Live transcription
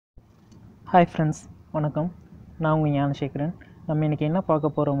Hi friends, வணக்கம். நான் உங்கள் ஞானசேகரன். நம்ம இன்றைக்கி என்ன பார்க்க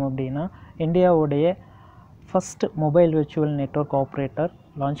போகிறோம் அப்படின்னா, இந்தியாவுடைய first mobile virtual network operator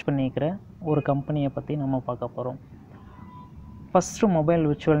launch பண்ணியிருக்கிற ஒரு கம்பெனியை பற்றி நம்ம பார்க்க போகிறோம். First mobile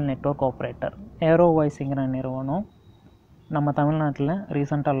virtual network operator ஏரோவாய்ஸுங்கிற நிறுவனம் நம்ம தமிழ்நாட்டில்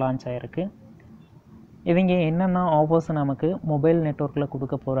ரீசெண்டாக லான்ச் ஆகிருக்கு. இவங்க என்னென்ன ஆஃபர்ஸ் நமக்கு மொபைல் நெட்வொர்க்கில்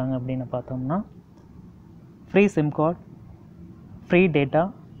கொடுக்க போகிறாங்க அப்படின்னு பார்த்தோம்னா, free sim card, free data,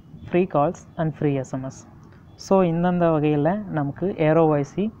 free calls and free SMS. So இந்தந்த வகையில் நமக்கு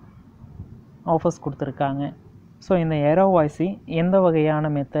ஏரோவாய்சி ஆஃபர்ஸ் கொடுத்துருக்காங்க. ஸோ இந்த ஏரோவாய்சி எந்த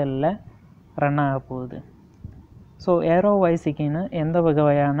வகையான மெத்தடில் ரன் ஆக போகுது? ஸோ ஏரோவாய்சிக்குன்னு எந்த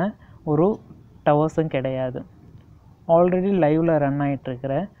வகையான ஒரு டவர்ஸும் கிடையாது. ஆல்ரெடி லைவில் ரன்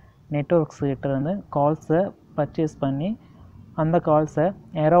ஆகிட்டுருக்கிற நெட்வொர்க்ஸ்கிட்ட இருந்து கால்ஸை பர்ச்சேஸ் பண்ணி அந்த கால்ஸை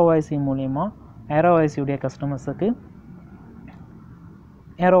ஏரோவாய்சி மூலிமா ஏரோவாய்சியுடைய கஸ்டமர்ஸுக்கு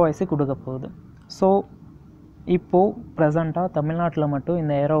ஏரோவாய்சி கொடுக்க போகுது. ஸோ இப்போது ப்ரெசண்ட்டாக தமிழ்நாட்டில் மட்டும்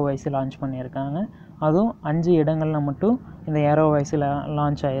இந்த ஏரோவாய்சி லான்ச் பண்ணியிருக்காங்க. அதுவும் 5 இடங்களில் மட்டும் இந்த ஏரோவாய்சி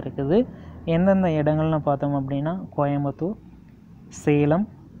லான்ச் ஆகிருக்குது. எந்தெந்த இடங்கள்னு பார்த்தோம் அப்படின்னா, கோயம்புத்தூர், சேலம்,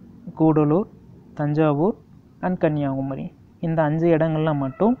 கூடலூர், தஞ்சாவூர் அண்ட் கன்னியாகுமரி. இந்த 5 இடங்களில்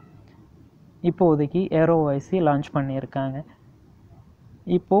மட்டும் இப்போதைக்கு ஏரோவாய்சி லான்ச் பண்ணியிருக்காங்க.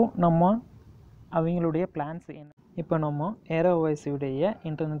 இப்போது நம்ம அவங்களுடைய பிளான்ஸ் என்ன, இப்போ நம்ம ஏரோவாய்சியுடைய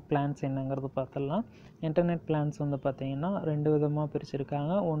இன்டர்நெட் பிளான்ஸ் என்னங்கிறது பார்த்துடலாம். இன்டர்நெட் பிளான்ஸ் வந்து பார்த்திங்கன்னா 2 விதமாக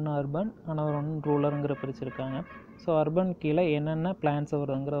பிரிச்சுருக்காங்க. ஒன்று அர்பன், ஆனால் ஒன்று ரூரலுங்கிற பிரிச்சுருக்காங்க. ஸோ அர்பன் கீழே என்னென்ன பிளான்ஸ்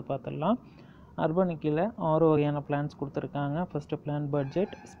வருங்கிறத பார்த்துடலாம். அர்பனு கீழே 6 வகையான பிளான்ஸ் கொடுத்துருக்காங்க. ஃபஸ்ட்டு பிளான்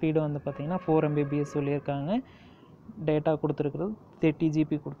பட்ஜெட், ஸ்பீடு வந்து பார்த்திங்கன்னா 4 Mbps சொல்லியிருக்காங்க. டேட்டா கொடுத்துருக்குறது 30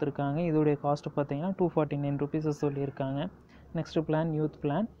 GB கொடுத்துருக்காங்க. இதோடைய காஸ்ட்டு பார்த்திங்கன்னா 249 rupees சொல்லியிருக்காங்க. நெக்ஸ்ட்டு பிளான் யூத்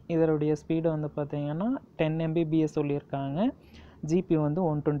பிளான், இதனுடைய ஸ்பீடு வந்து பார்த்திங்கன்னா 10 Mbps சொல்லியிருக்காங்க. ஜிபி வந்து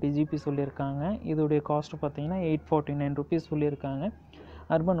 120 GB சொல்லியிருக்காங்க. இதோடைய காஸ்ட்டு பார்த்திங்கன்னா 849 rupees சொல்லியிருக்காங்க.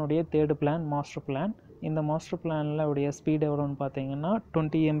 அர்பனுடைய தேர்டு பிளான் மாஸ்டர் பிளான். இந்த மாஸ்டர் பிளானில் உடைய ஸ்பீடு எவ்வளோன்னு பார்த்திங்கன்னா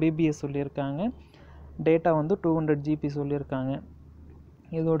 20 Mbps சொல்லியிருக்காங்க. டேட்டா வந்து 200 GB சொல்லியிருக்காங்க.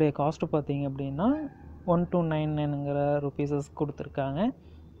 இதோடைய காஸ்ட்டு பார்த்திங்க அப்படின்னா 1299 rupees கொடுத்துருக்காங்க.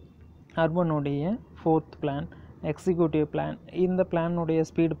 அர்பனுடைய ஃபோர்த் பிளான் எக்ஸிக்யூட்டிவ் பிளான். இந்த பிளானுடைய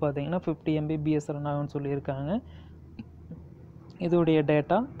ஸ்பீடு பார்த்திங்கன்னா 50 Mbps ரன் ஆகும்னு சொல்லியிருக்காங்க. இதோடைய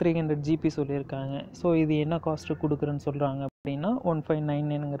டேட்டா 300 GB சொல்லியிருக்காங்க. ஸோ இது என்ன காஸ்ட்டு கொடுக்குறேன்னு சொல்கிறாங்க அப்படின்னா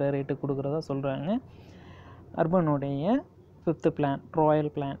 1599 ரேட்டு கொடுக்குறதா சொல்கிறாங்க. அர்பனுடைய ஃபிஃப்த்து பிளான்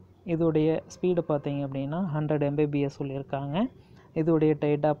ராயல் பிளான், இதோடைய ஸ்பீடு பார்த்திங்க அப்படின்னா 100 Mbps சொல்லியிருக்காங்க. இதோடைய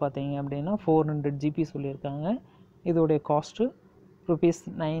டேட்டா பார்த்திங்க அப்படின்னா 400 GB சொல்லியிருக்காங்க. இதோடைய காஸ்ட்டு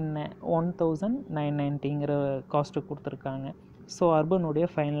 ₹1990 காஸ்ட்டு கொடுத்துருக்காங்க. ஸோ அர்பனுடைய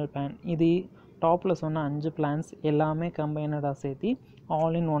ஃபைனல் பிளான், இது டாப்பில் சொன்ன 5 பிளான்ஸ் எல்லாமே கம்பைனடாக சேர்த்து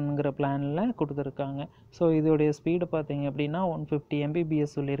ஆல் இன் ஒன்ங்கிற பிளானில் கொடுத்துருக்காங்க. ஸோ இதோடைய ஸ்பீடு பார்த்திங்க அப்படின்னா 150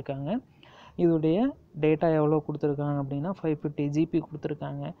 Mbps சொல்லியிருக்காங்க. இதோடைய டேட்டா எவ்வளோ கொடுத்துருக்காங்க அப்படின்னா 550 GB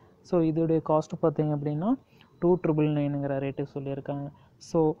கொடுத்துருக்காங்க. ஸோ இதோடைய காஸ்ட்டு பார்த்திங்க அப்படின்னா 2999 ரேட்டு சொல்லியிருக்காங்க.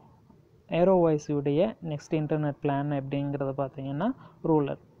 ஸோ ஏரோவாய்ஸுடைய நெக்ஸ்ட் இன்டர்நெட் பிளான் எப்படிங்கிறத பார்த்திங்கன்னா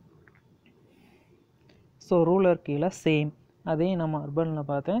ரூலர். ஸோ ரூலர் கீழே சேம் அதே நம்ம அர்பனில்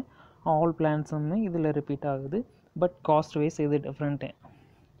பார்த்தேன் ஆல் பிளான்ஸுமே இதில் ரிப்பீட் ஆகுது. பட் காஸ்ட் வைஸ் இது டிஃப்ரெண்ட்டு.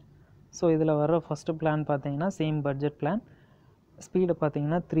 ஸோ இதில் வர ஃபஸ்ட்டு பிளான் பார்த்திங்கன்னா சேம் பட்ஜெட் பிளான். ஸ்பீடு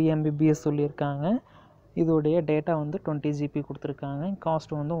பார்த்திங்கன்னா 3 Mbps சொல்லியிருக்காங்க. இதோடைய டேட்டா வந்து 20 GB கொடுத்துருக்காங்க.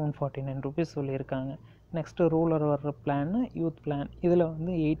 காஸ்ட் வந்து 149 rupees சொல்லியிருக்காங்க. நெக்ஸ்ட்டு ரூலர் வர்ற பிளான் யூத் பிளான். இதில்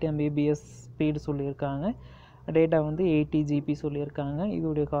வந்து 8 Mbps ஸ்பீடு சொல்லியிருக்காங்க. டேட்டா வந்து 80 GB சொல்லியிருக்காங்க.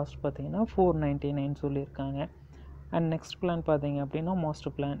 இதோடைய காஸ்ட் பார்த்திங்கன்னா 499 சொல்லியிருக்காங்க. அண்ட் நெக்ஸ்ட் பிளான் பார்த்திங்க அப்படின்னா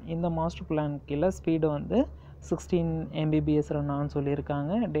மாஸ்டர் பிளான். இந்த மாஸ்டர் பிளான் கீழே ஸ்பீடு வந்து 16 Mbps ரன் ஆகும்னு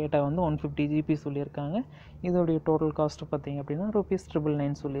சொல்லியிருக்காங்க. டேட்டா வந்து 150 GB சொல்லியிருக்காங்க. இதோடைய டோட்டல் காஸ்ட்டு பார்த்திங்க அப்படின்னா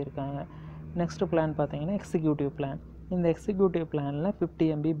 ₹999 சொல்லியிருக்காங்க. நெக்ஸ்ட்டு பிளான் பார்த்திங்கன்னா எக்ஸிக்யூட்டிவ் பிளான். இந்த எக்ஸிக்யூட்டிவ் பிளானில் 50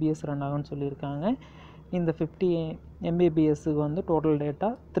 Mbps ரன் ஆகும்னு சொல்லியிருக்காங்க. இந்த 50 Mbpsக்கு வந்து டோட்டல் டேட்டா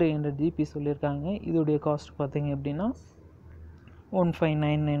 300 GB சொல்லியிருக்காங்க. இதோடைய காஸ்ட் பார்த்திங்க அப்படின்னா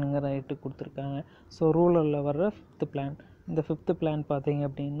 1599 ரேட்டு கொடுத்துருக்காங்க. ஸோ ரூலரில் வர்ற ஃபிஃப்த்து பிளான். இந்த ஃபிஃப்த்து பிளான் பார்த்திங்க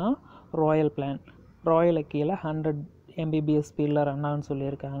அப்படின்னா ராயல் பிளான். ராயலை கீழே 100 Mbps ஸ்பீடில் ரன் ஆகும்னு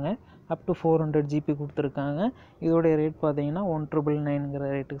சொல்லியிருக்காங்க. அப் டு 400 GB கொடுத்துருக்காங்க. இதோடைய ரேட் பார்த்திங்கன்னா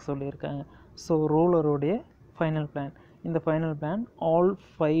 1999 ரேட்டுக்கு சொல்லியிருக்காங்க. So ரூலருடைய final plan. இந்த ஃபைனல் பிளான் ஆல்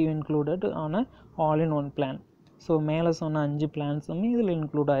 5 இன்க்ளூடட் ஆன all in one plan. So மேலே சொன்ன 5 பிளான்ஸுமே இதில்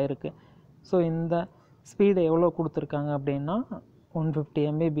இன்க்ளூட் ஆகிருக்கு. ஸோ இந்த ஸ்பீடு எவ்வளோ கொடுத்துருக்காங்க அப்படின்னா 150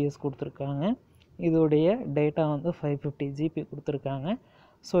 Mbps கொடுத்துருக்காங்க. இதோடைய டேட்டா வந்து 550 GB கொடுத்துருக்காங்க.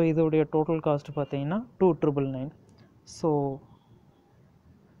 ஸோ இதோடைய டோட்டல் காஸ்ட் பார்த்திங்கன்னா 2999. ஸோ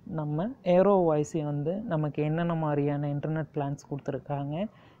நம்ம ஏரோவாய்ஸ் வந்து நமக்கு என்னென்ன மாதிரியான இன்டர்நெட் பிளான்ஸ் கொடுத்துருக்காங்க,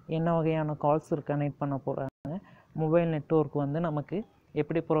 என்ன வகையான கால்ஸ் கனெக்ட் பண்ண போகிறாங்க, மொபைல் நெட்வொர்க் வந்து நமக்கு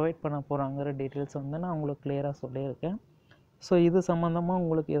எப்படி ப்ரொவைட் பண்ண போகிறாங்கிற டீட்டெயில்ஸ் வந்து நான் உங்களுக்கு கிளியராக சொல்லியிருக்கேன். ஸோ இது சம்மந்தமாக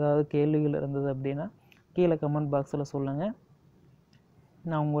உங்களுக்கு ஏதாவது கேள்விகள் இருந்தது அப்படின்னா கீழே கமெண்ட் பாக்ஸில் சொல்லுங்கள்.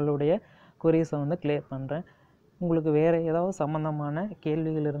 நான் உங்களுடைய கொரீஸை வந்து கிளியர் பண்ணுறேன். உங்களுக்கு வேறு ஏதாவது சம்மந்தமான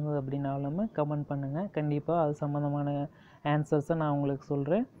கேள்விகள் இருந்தது அப்படின்னாலுமே கமெண்ட் பண்ணுங்கள். கண்டிப்பாக அது சம்மந்தமான ஆன்சர்ஸை நான் உங்களுக்கு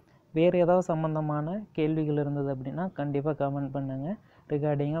சொல்கிறேன். வேறு ஏதாவது சம்மந்தமான கேள்விகள் இருந்தது அப்படின்னா கண்டிப்பாக கமெண்ட் பண்ணுங்கள்.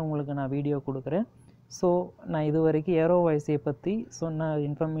 ரிகார்டிங்காக உங்களுக்கு நான் வீடியோ கொடுக்குறேன். ஸோ நான் இது வரைக்கும் ஏரோவாய்ஸை பற்றி சொன்ன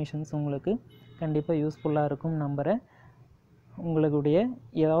இன்ஃபர்மேஷன்ஸ் உங்களுக்கு கண்டிப்பாக யூஸ்ஃபுல்லாக இருக்கும் நம்புகிறேன். உங்களுடைய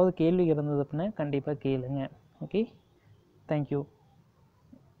ஏதாவது கேள்வி இருந்தது அப்படின்னா கண்டிப்பாக கேளுங்க. Okay, thank you.